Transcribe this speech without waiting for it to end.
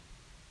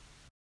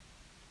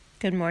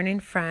Good morning,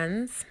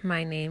 friends.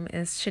 My name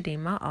is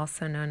Shadima,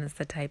 also known as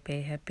the Type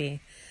A Hippie.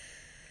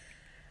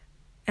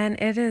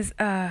 And it is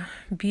a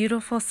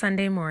beautiful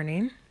Sunday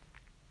morning.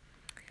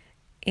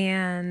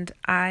 And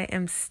I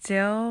am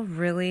still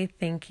really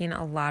thinking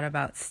a lot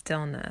about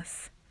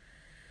stillness.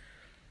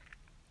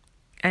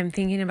 I'm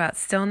thinking about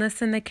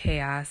stillness in the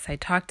chaos. I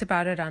talked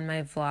about it on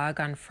my vlog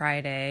on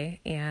Friday,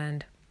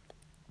 and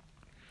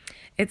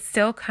it's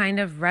still kind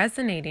of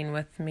resonating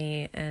with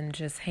me and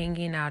just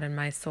hanging out in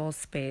my soul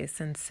space.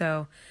 And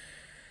so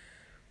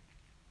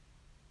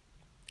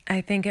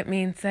I think it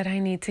means that I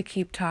need to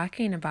keep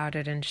talking about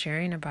it and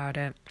sharing about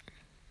it.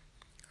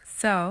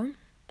 So,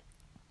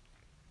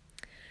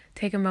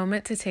 take a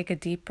moment to take a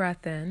deep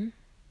breath in.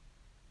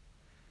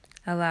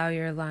 Allow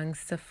your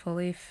lungs to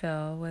fully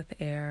fill with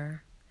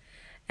air.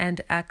 And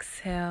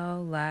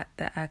exhale, let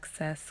the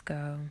excess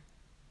go.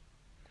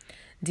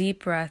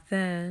 Deep breath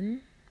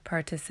in,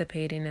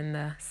 participating in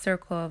the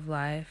circle of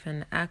life,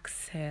 and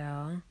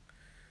exhale,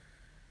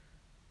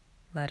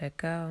 let it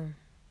go.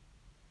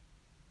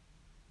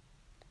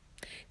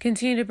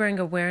 Continue to bring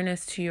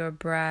awareness to your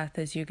breath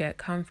as you get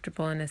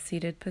comfortable in a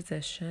seated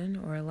position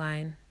or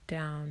lying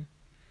down.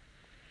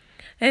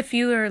 If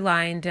you are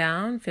lying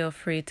down, feel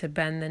free to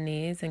bend the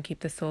knees and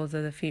keep the soles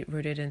of the feet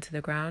rooted into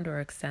the ground, or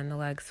extend the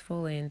legs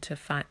fully into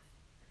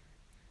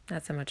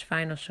not so much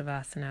final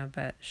Shavasana,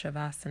 but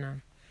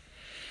Shavasana.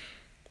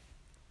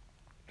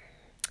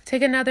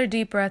 Take another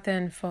deep breath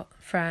in,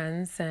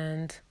 friends,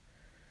 and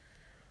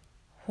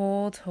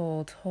hold,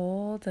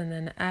 and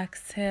then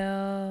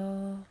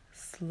exhale,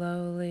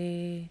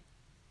 slowly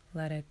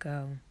let it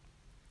go.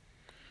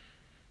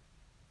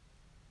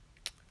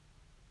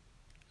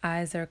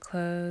 Eyes are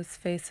closed,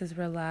 face is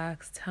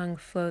relaxed, tongue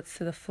floats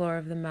to the floor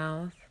of the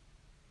mouth.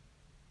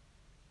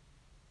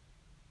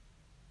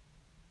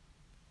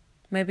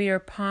 Maybe your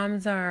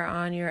palms are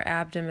on your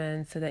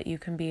abdomen so that you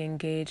can be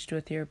engaged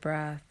with your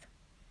breath.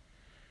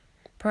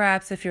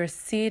 Perhaps if you're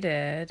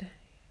seated,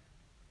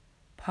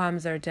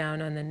 palms are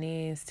down on the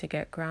knees to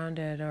get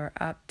grounded or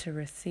up to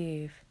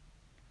receive.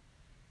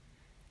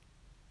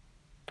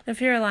 If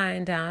you're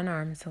lying down,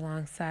 arms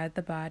alongside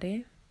the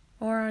body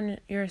or on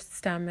your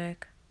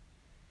stomach.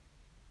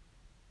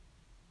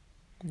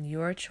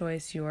 Your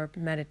choice, your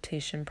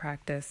meditation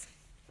practice.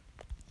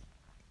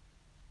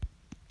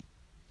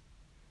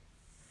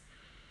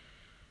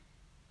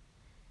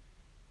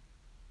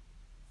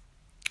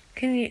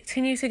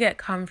 Continue to get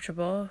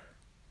comfortable,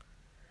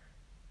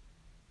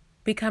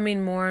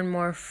 becoming more and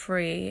more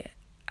free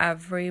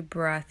every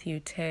breath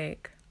you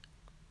take.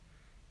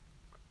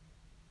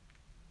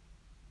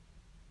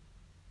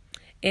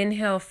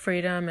 Inhale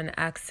freedom and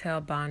exhale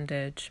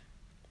bondage.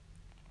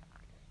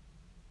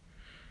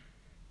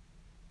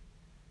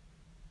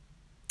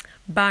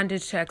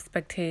 Bondage to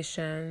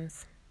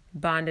expectations,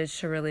 bondage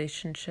to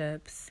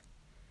relationships,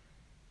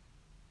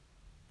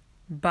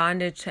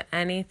 bondage to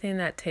anything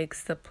that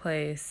takes the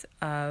place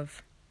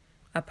of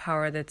a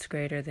power that's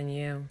greater than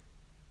you.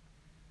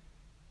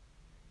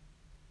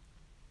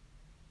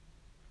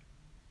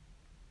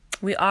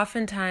 We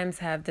oftentimes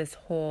have this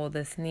hole,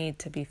 this need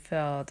to be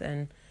filled,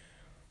 and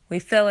we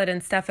fill it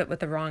and stuff it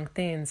with the wrong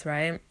things,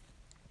 right?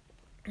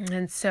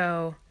 And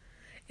so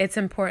it's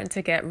important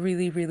to get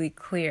really, really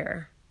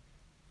clear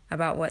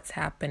about what's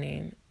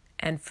happening.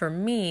 And for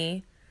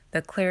me,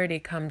 the clarity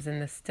comes in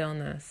the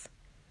stillness.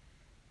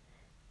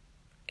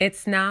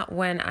 It's not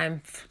when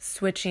I'm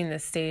switching the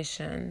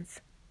stations.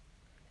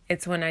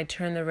 It's when I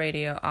turn the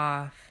radio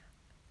off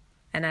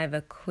and I have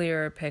a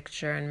clearer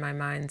picture in my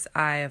mind's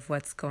eye of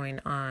what's going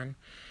on.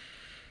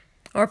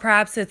 Or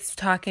perhaps it's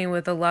talking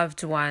with a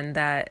loved one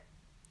that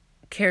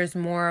cares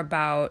more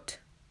about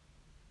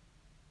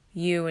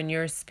you and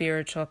your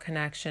spiritual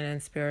connection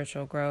and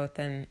spiritual growth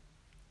and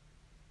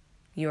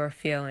your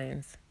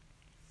feelings.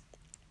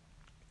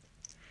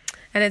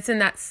 And it's in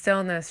that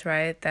stillness,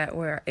 right, that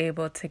we're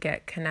able to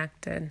get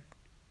connected,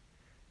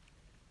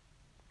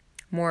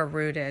 more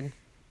rooted.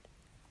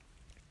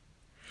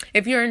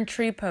 If you're in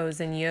tree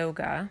pose in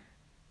yoga,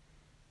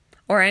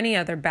 or any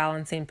other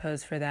balancing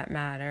pose for that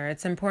matter,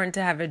 it's important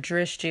to have a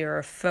drishti or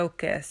a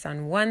focus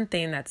on one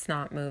thing that's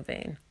not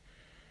moving.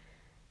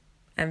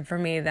 And for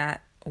me,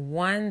 that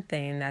one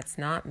thing that's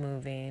not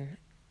moving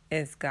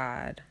is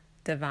God,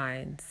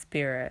 divine,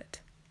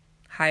 spirit,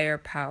 higher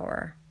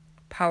power,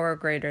 power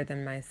greater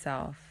than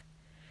myself.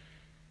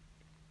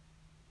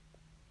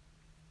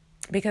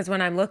 Because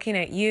when I'm looking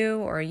at you,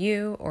 or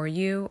you, or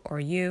you, or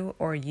you,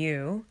 or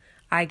you,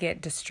 I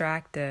get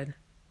distracted.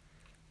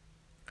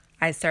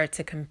 I start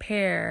to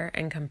compare,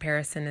 and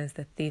comparison is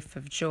the thief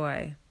of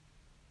joy.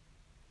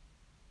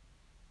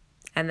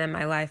 And then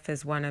my life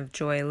is one of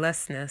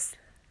joylessness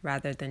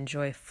rather than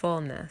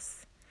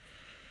joyfulness.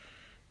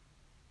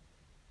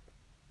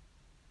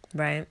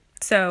 Right?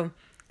 So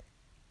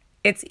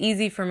it's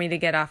easy for me to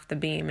get off the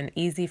beam, and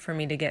easy for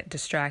me to get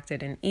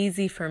distracted, and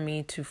easy for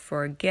me to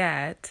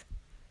forget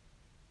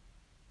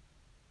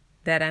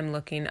that I'm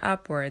looking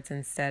upwards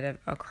instead of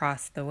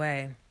across the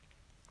way.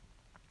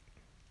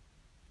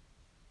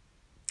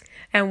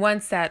 And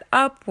once that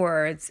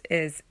upwards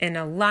is in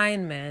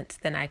alignment,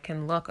 then I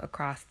can look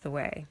across the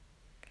way.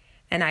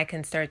 And I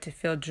can start to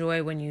feel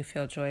joy when you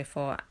feel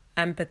joyful,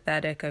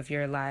 empathetic of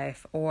your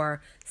life,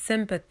 or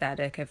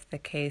sympathetic if the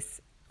case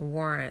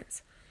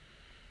warrants.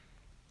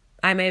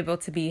 I'm able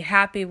to be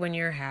happy when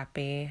you're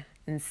happy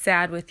and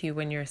sad with you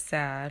when you're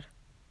sad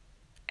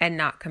and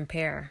not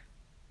compare.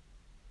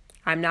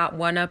 I'm not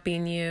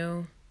one-upping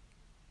you.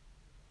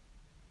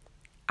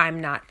 I'm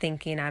not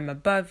thinking I'm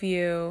above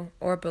you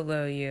or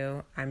below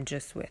you. I'm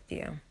just with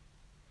you.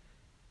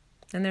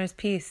 And there's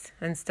peace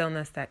and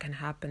stillness that can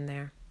happen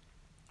there.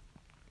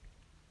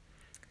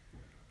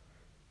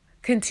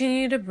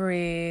 Continue to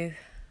breathe.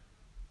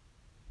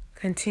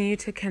 Continue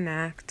to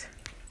connect.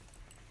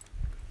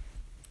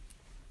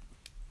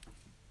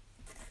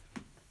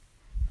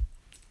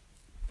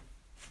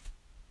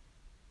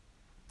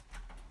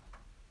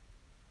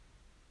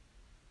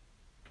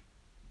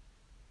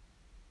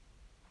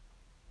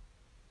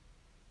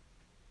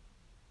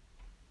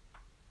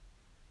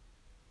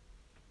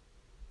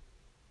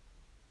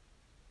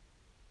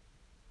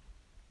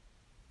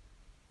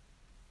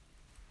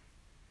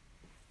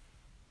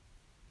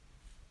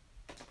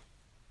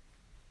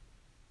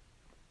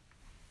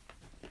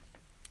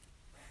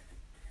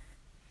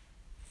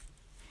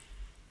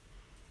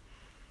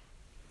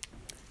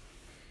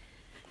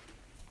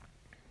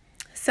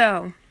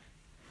 So,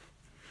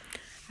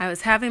 I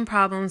was having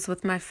problems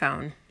with my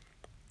phone.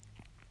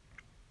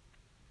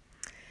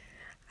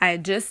 I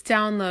had just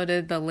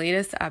downloaded the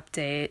latest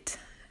update,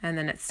 and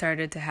then it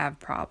started to have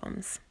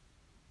problems.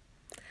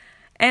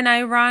 And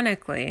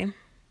ironically,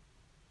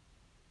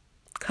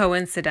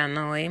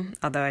 coincidentally,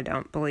 although I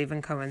don't believe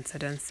in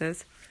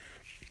coincidences,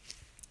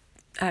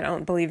 I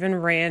don't believe in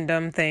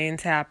random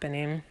things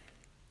happening,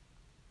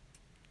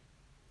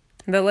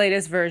 the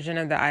latest version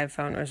of the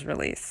iPhone was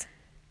released.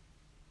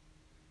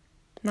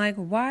 Like,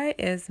 why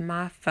is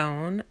my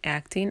phone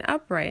acting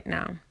up right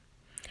now?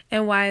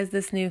 And why is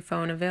this new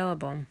phone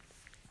available?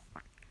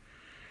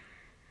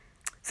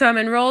 So I'm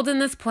enrolled in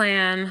this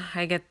plan.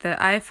 I get the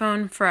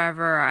iPhone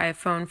forever,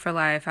 iPhone for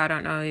life. I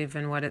don't know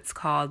even what it's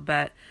called,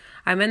 but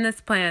I'm in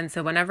this plan.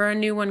 So whenever a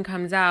new one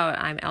comes out,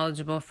 I'm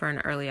eligible for an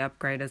early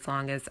upgrade as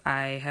long as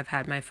I have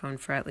had my phone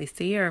for at least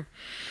a year.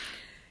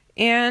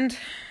 And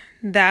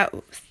that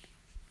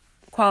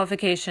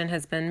qualification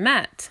has been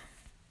met.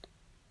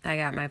 I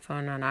got my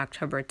phone on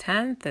October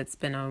 10th. It's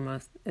been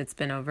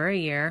over a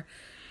year.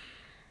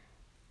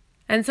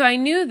 And so I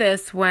knew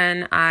this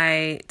when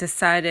I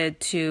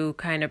decided to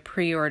kind of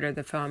pre-order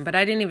the phone, but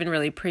I didn't even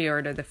really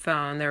pre-order the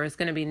phone. There was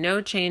going to be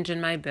no change in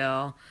my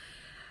bill.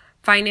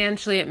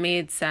 Financially, it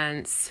made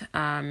sense.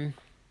 And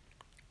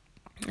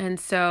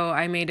so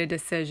I made a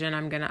decision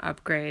I'm going to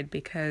upgrade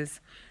because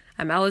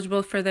I'm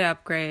eligible for the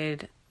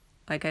upgrade.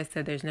 Like I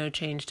said, there's no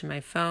change to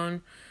my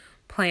phone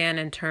plan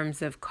in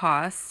terms of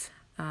costs.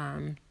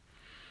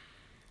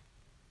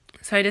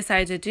 So I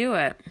decided to do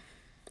it.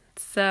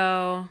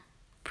 So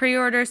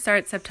pre-order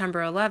starts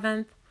September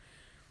 11th.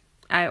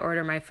 I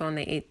order my phone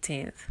the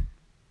 18th.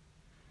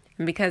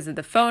 And because of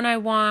the phone I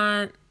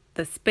want,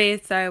 the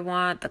space I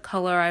want, the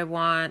color I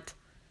want,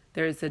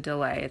 there's a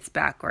delay. It's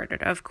back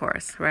ordered, of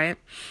course, right?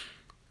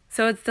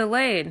 So it's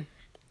delayed.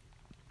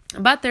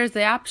 But there's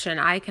the option.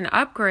 I can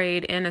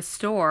upgrade in a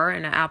store,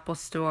 in an Apple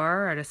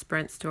store, or at a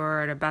Sprint store,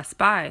 or at a Best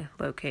Buy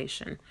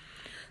location.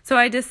 So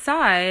I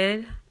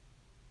decide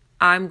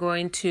I'm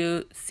going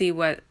to see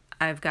what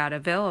I've got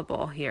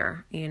available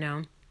here,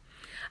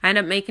 I end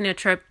up making a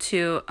trip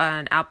to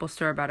an Apple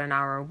store about an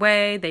hour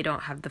away. They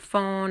don't have the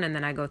phone, and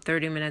then I go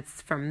 30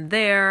 minutes from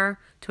there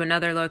to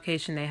another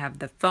location. They have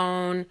the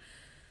phone.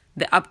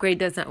 The upgrade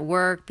doesn't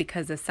work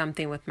because of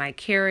something with my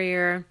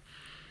carrier.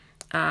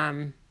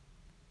 I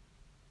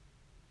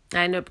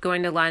end up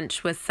going to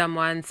lunch with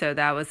someone, so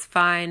that was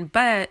fine.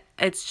 But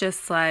it's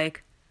just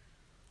like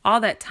all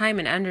that time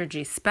and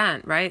energy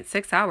spent, right?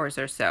 6 hours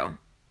or so,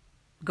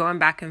 going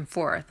back and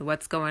forth.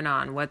 What's going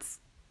on?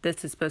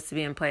 This is supposed to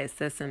be in place,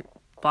 this and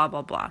blah,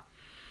 blah, blah.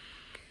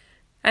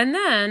 And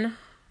then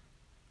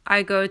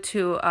I go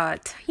to a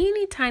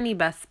teeny tiny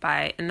Best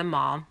Buy in the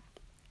mall.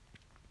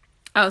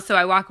 Oh, so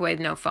I walk away with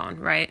no phone,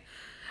 right?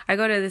 I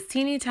go to this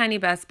teeny tiny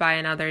Best Buy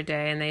another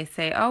day and they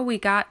say, oh, we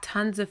got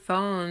tons of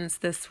phones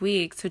this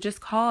week. So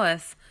just call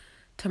us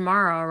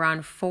tomorrow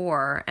around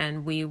 4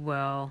 and we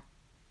will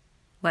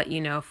let you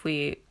know if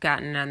we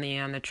gotten on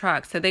the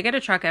truck. So they get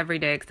a truck every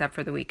day except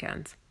for the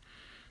weekends.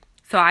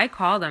 So I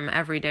call them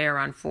every day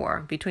around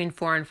 4. Between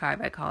 4 and 5,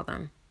 I call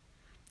them.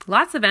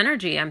 Lots of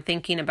energy I'm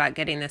thinking about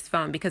getting this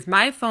phone because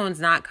my phone's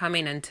not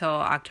coming until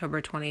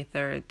October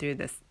 23rd through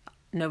this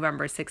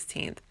November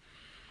 16th.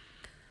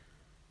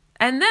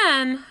 And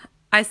then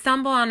I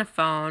stumble on a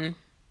phone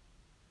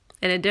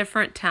in a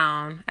different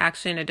town,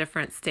 actually in a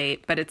different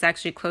state, but it's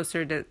actually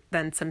closer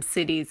than some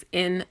cities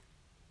in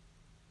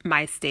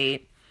my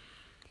state.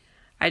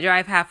 I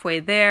drive halfway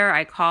there,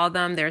 I call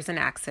them, there's an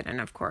accident,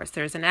 of course.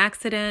 There's an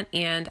accident,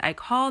 and I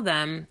call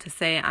them to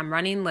say, I'm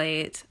running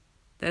late,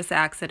 this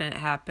accident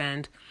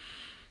happened,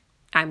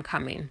 I'm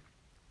coming.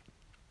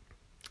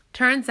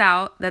 Turns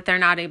out that they're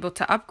not able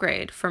to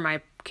upgrade for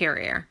my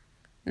carrier.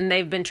 And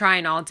they've been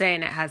trying all day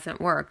and it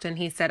hasn't worked. And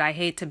he said, I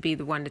hate to be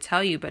the one to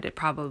tell you, but it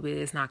probably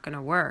is not going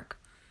to work.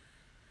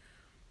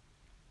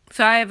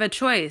 So I have a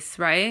choice,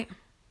 right?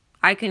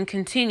 I can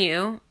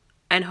continue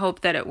and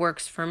hope that it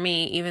works for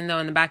me, even though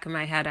in the back of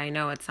my head I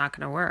know it's not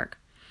going to work.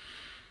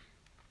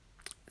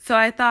 So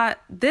I thought,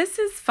 this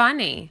is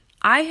funny.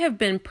 I have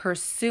been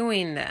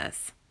pursuing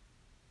this.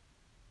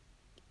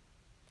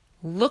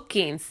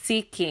 Looking,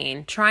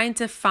 seeking, trying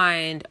to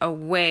find a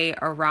way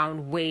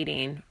around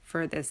waiting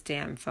for this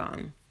damn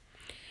phone.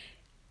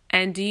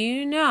 And do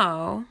you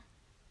know,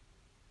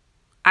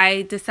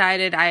 I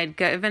decided I had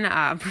given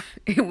up.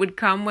 It would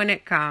come when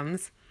it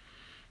comes.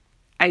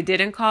 I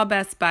didn't call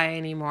Best Buy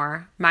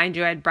anymore. Mind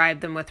you, I'd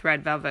bribed them with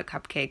red velvet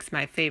cupcakes,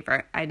 my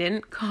favorite. I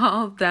didn't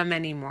call them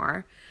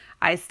anymore.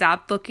 I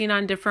stopped looking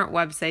on different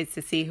websites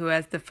to see who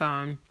has the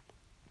phone.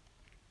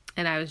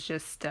 And I was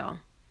just still.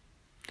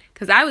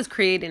 Because I was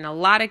creating a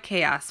lot of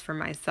chaos for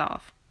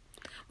myself.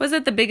 Was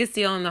it the biggest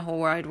deal in the whole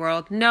wide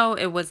world? No,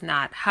 it was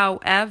not.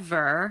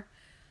 However,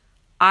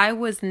 I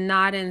was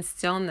not in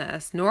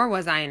stillness, nor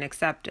was I in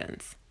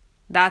acceptance.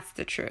 That's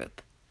the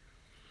truth.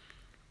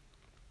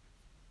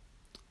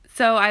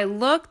 So I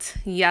looked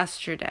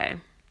yesterday,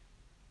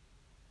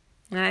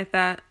 and I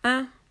thought,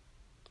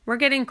 we're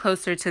getting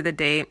closer to the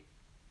date.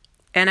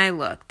 And I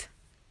looked.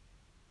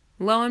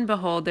 Lo and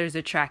behold, there's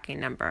a tracking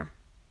number.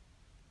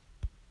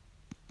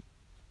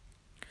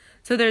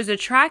 So there's a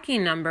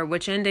tracking number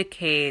which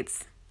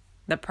indicates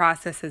the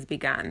process has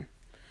begun.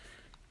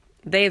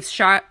 They've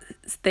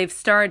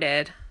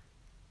started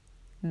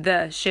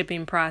the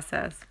shipping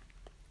process.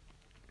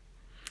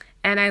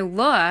 And I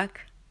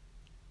look,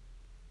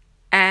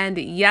 and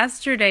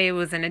yesterday it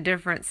was in a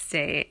different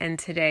state, and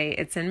today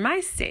it's in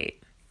my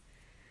state.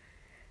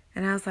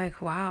 And I was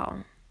like,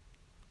 wow.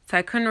 So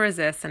I couldn't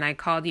resist, and I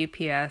called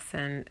UPS,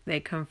 and they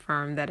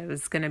confirmed that it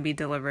was going to be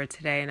delivered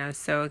today, and I was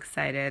so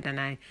excited, and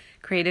I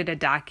created a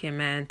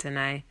document, and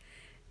I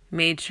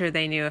made sure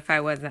they knew if I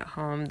wasn't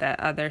home that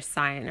other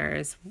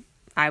signers,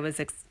 I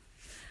was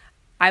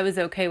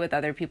okay with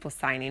other people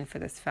signing for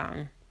this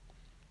phone.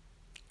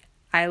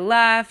 I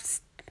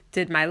left,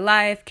 did my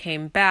life,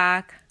 came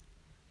back,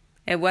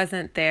 it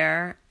wasn't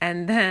there,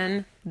 and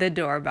then the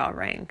doorbell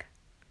rang.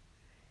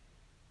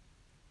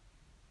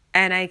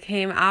 And I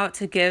came out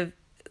to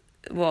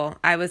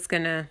I was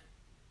going to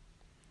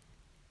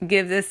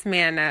give this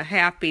man a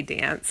happy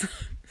dance.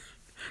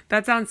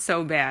 That sounds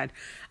so bad.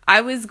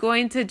 I was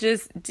going to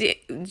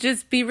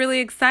just be really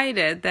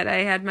excited that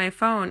I had my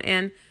phone,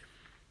 and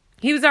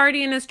he was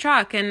already in his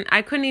truck, and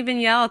I couldn't even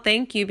yell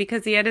thank you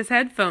because he had his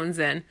headphones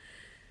in,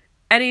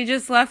 and he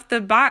just left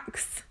the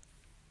box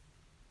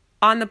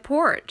on the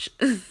porch.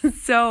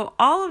 So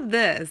all of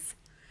this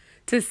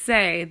to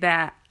say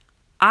that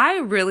I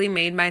really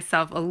made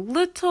myself a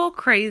little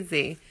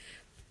crazy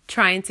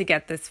trying to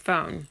get this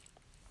phone.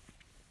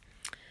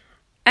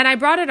 And I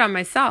brought it on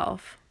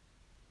myself.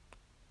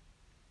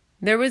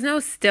 There was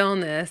no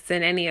stillness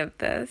in any of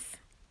this.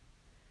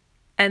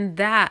 And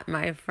that,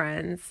 my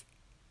friends,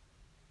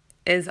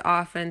 is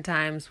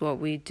oftentimes what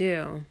we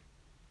do.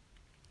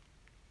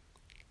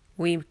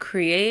 We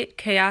create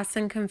chaos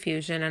and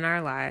confusion in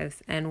our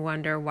lives and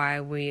wonder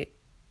why we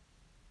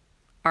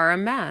are a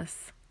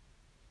mess.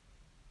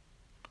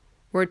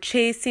 We're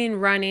chasing,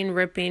 running,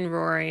 ripping,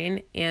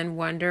 roaring, and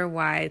wonder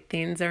why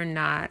things are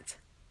not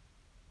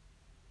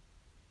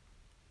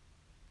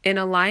in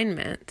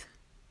alignment.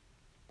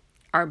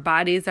 Our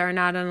bodies are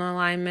not in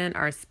alignment.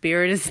 Our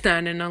spirit is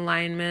not in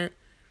alignment.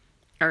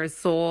 Our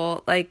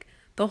soul, like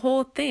the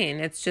whole thing,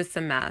 it's just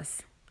a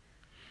mess.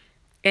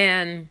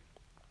 And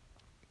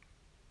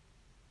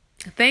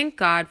thank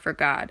God for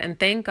God. And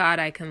thank God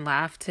I can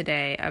laugh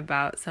today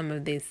about some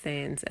of these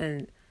things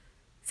and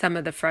some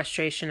of the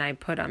frustration I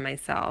put on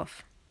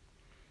myself.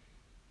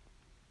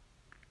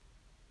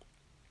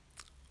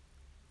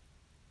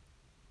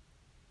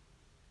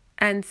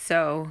 And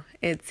so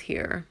it's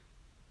here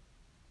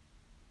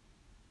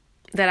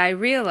that I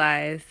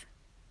realize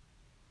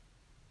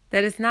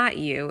that it's not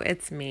you,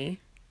 it's me.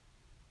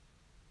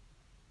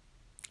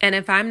 And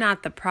if I'm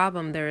not the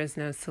problem, there is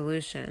no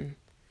solution.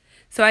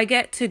 So I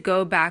get to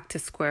go back to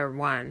square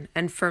one.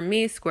 And for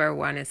me, square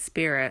one is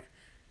spirit,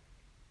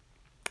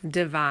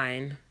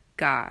 divine,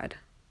 God.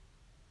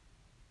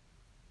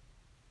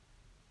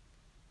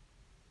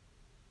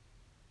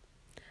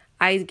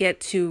 I get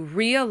to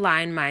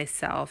realign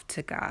myself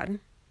to God,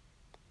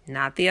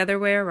 not the other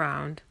way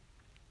around,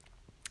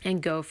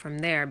 and go from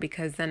there,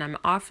 because then I'm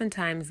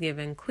oftentimes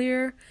given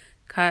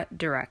clear-cut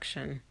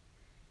direction.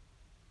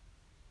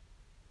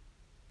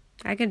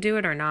 I can do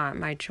it or not,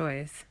 my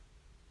choice.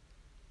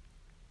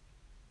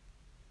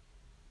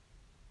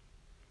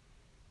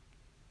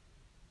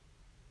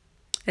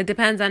 It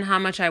depends on how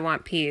much I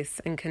want peace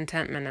and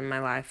contentment in my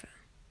life.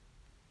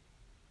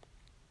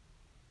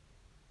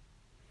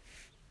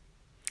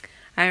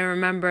 I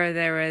remember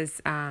there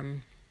was,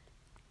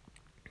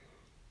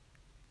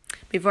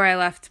 before I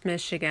left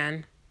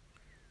Michigan,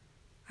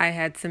 I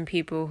had some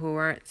people who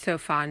weren't so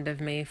fond of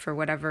me for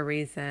whatever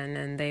reason,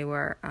 and they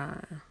were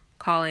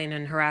calling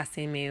and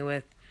harassing me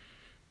with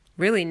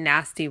really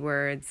nasty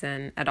words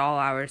and at all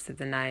hours of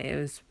the night. It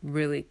was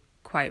really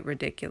quite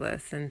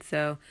ridiculous. And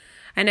so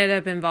I ended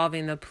up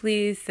involving the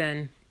police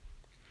and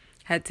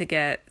had to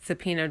get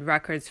subpoenaed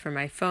records for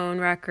my phone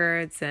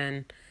records,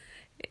 and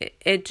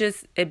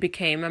it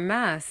became a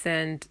mess.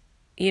 And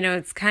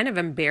it's kind of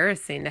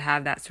embarrassing to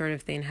have that sort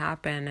of thing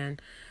happen.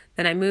 And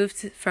then I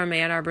moved from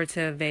Ann Arbor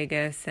to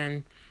Vegas,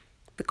 and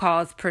the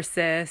calls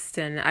persist.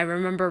 And I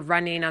remember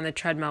running on the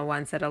treadmill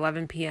once at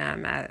 11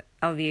 p.m. at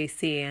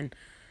LVAC, and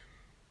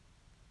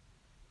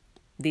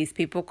these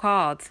people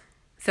called.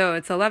 So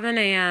it's 11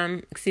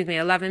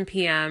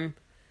 p.m.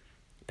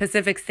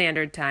 Pacific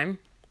Standard Time,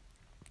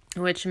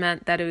 which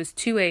meant that it was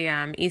 2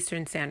 a.m.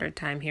 Eastern Standard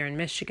Time here in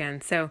Michigan.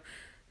 So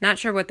not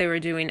sure what they were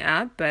doing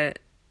up, but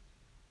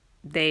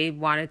they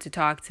wanted to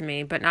talk to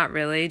me, but not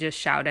really, just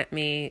shout at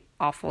me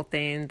awful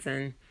things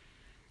and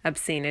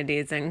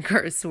obscenities and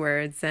curse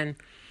words. And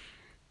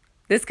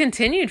this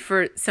continued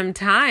for some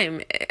time.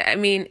 I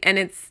mean,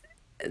 and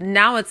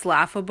now it's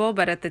laughable,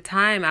 but at the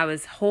time I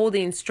was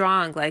holding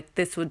strong, like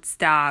this would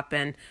stop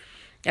and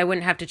I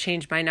wouldn't have to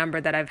change my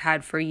number that I've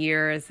had for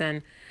years.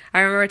 And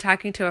I remember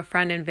talking to a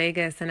friend in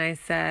Vegas, and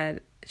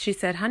she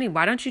said, honey,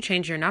 why don't you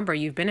change your number?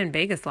 You've been in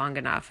Vegas long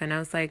enough. And I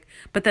was like,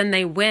 but then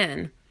they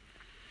win.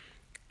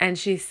 And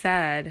she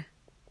said,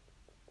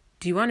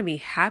 do you want to be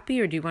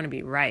happy or do you want to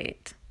be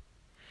right?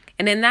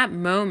 And in that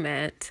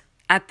moment,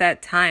 at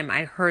that time,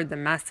 I heard the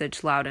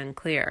message loud and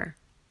clear.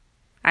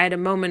 I had a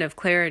moment of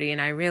clarity, and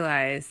I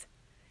realized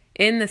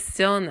in the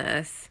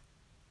stillness,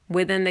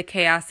 within the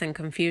chaos and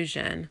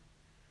confusion,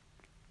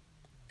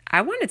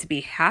 I wanted to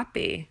be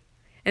happy.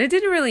 And it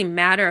didn't really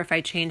matter if I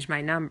changed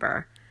my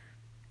number.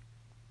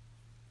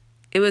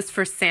 It was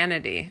for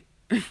sanity.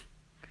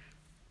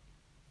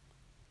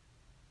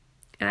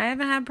 And I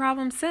haven't had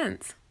problems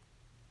since.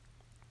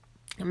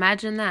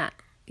 Imagine that.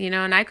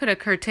 And I could have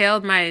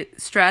curtailed my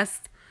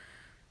stress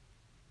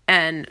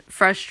and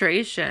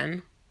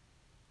frustration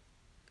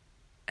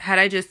had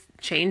I just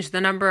changed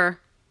the number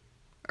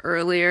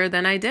earlier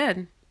than I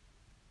did.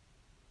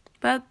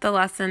 But the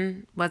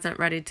lesson wasn't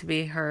ready to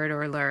be heard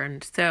or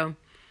learned. So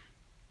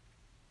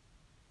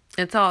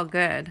it's all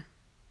good.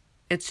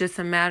 It's just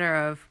a matter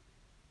of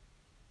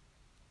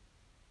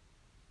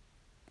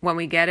when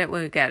we get it,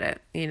 we get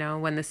it.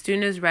 When the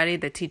student is ready,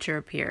 the teacher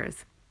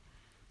appears.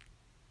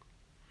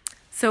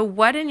 So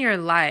what in your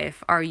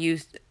life are you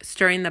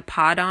stirring the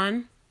pot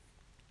on?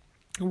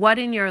 What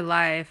in your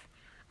life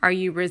are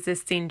you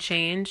resisting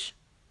change?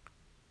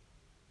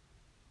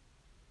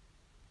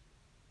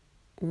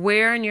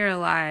 Where in your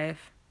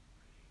life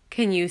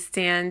can you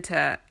stand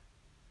to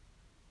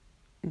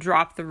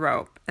drop the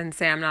rope and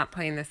say, I'm not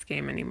playing this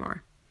game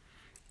anymore?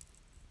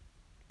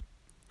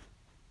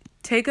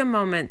 Take a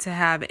moment to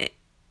have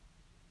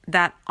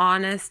that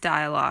honest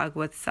dialogue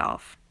with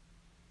self.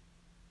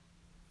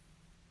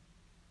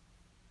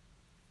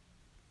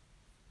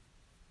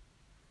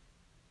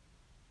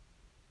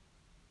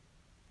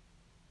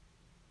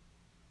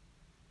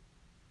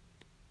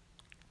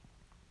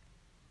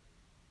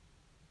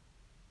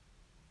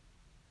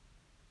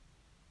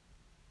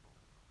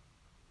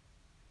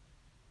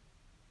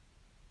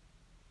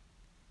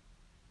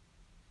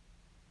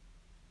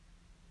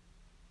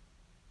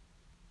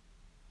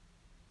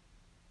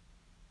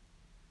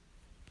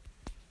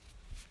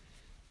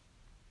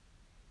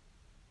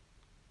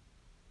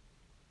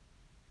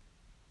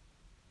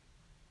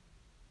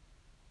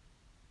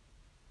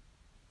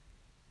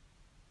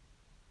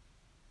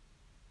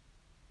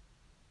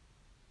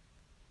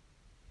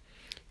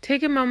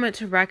 Take a moment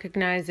to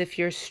recognize if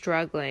you're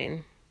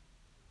struggling.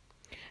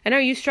 And are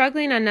you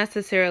struggling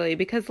unnecessarily?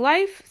 Because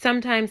life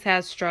sometimes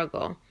has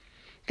struggle.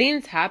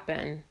 Things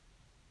happen.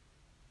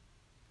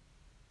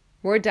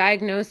 We're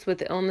diagnosed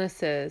with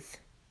illnesses.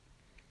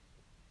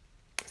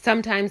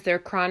 Sometimes they're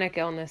chronic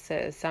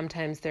illnesses.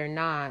 Sometimes they're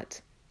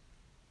not.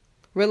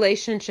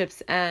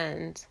 Relationships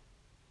end.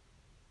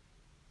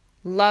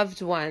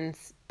 Loved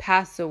ones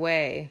pass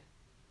away.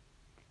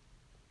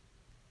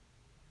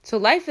 So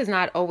life is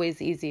not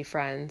always easy,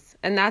 friends,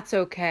 and that's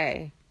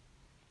okay.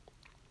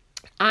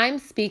 I'm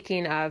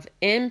speaking of,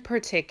 in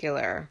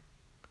particular,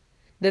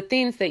 the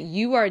things that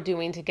you are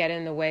doing to get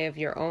in the way of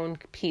your own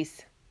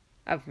peace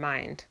of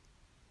mind.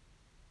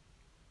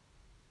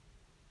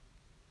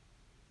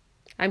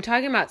 I'm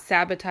talking about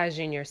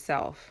sabotaging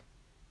yourself.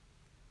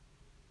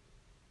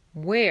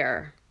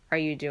 Where are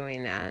you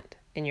doing that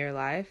in your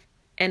life,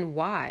 and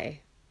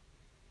why?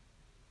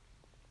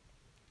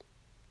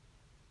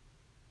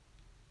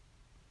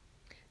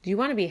 Do you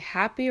want to be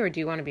happy or do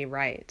you want to be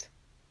right?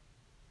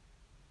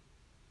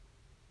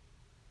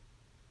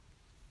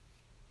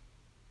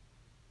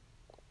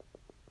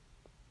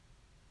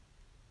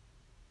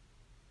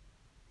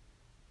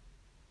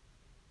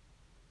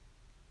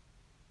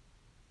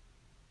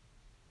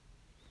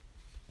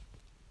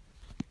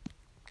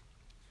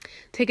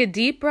 Take a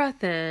deep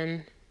breath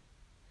in.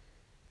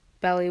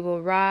 Belly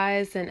will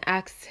rise, and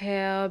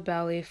exhale,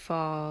 belly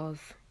falls.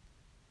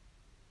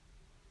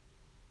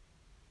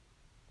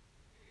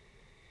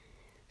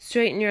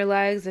 Straighten your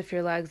legs if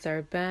your legs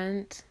are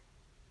bent.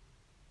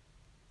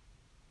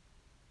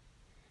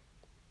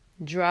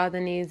 Draw the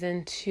knees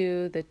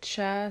into the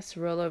chest,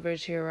 roll over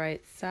to your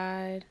right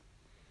side.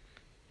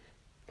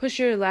 Push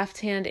your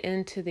left hand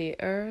into the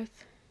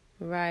earth.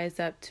 Rise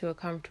up to a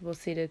comfortable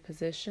seated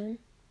position.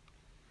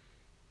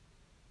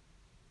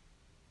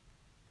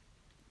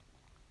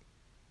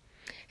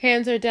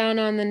 Hands are down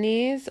on the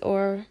knees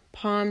or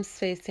palms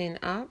facing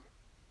up.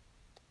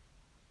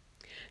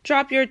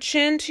 Drop your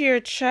chin to your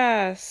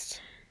chest.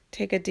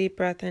 Take a deep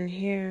breath in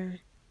here.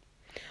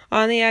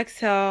 On the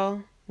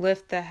exhale,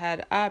 lift the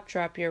head up.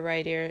 Drop your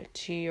right ear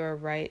to your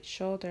right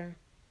shoulder.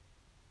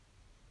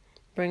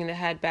 Bring the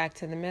head back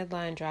to the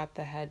midline. Drop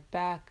the head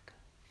back.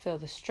 Feel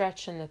the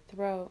stretch in the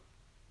throat.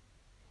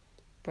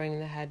 Bring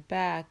the head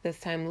back. This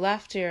time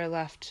left ear,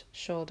 left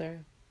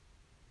shoulder.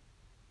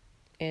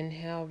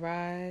 Inhale,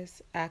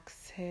 rise.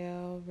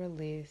 Exhale,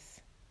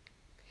 release.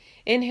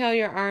 Inhale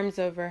your arms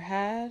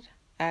overhead.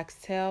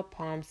 Exhale,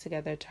 palms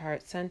together to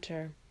heart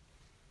center.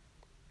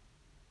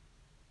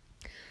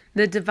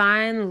 The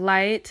divine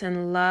light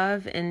and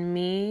love in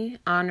me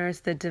honors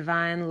the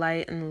divine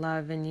light and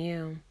love in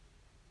you.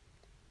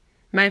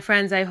 My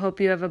friends, I hope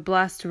you have a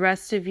blessed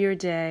rest of your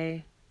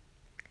day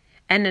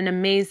and an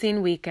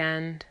amazing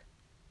weekend.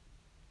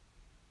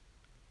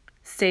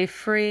 Stay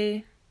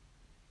free.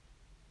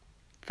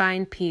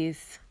 Find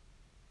peace.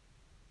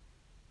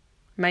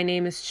 My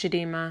name is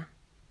Chidima.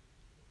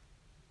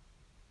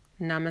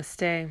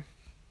 Namaste.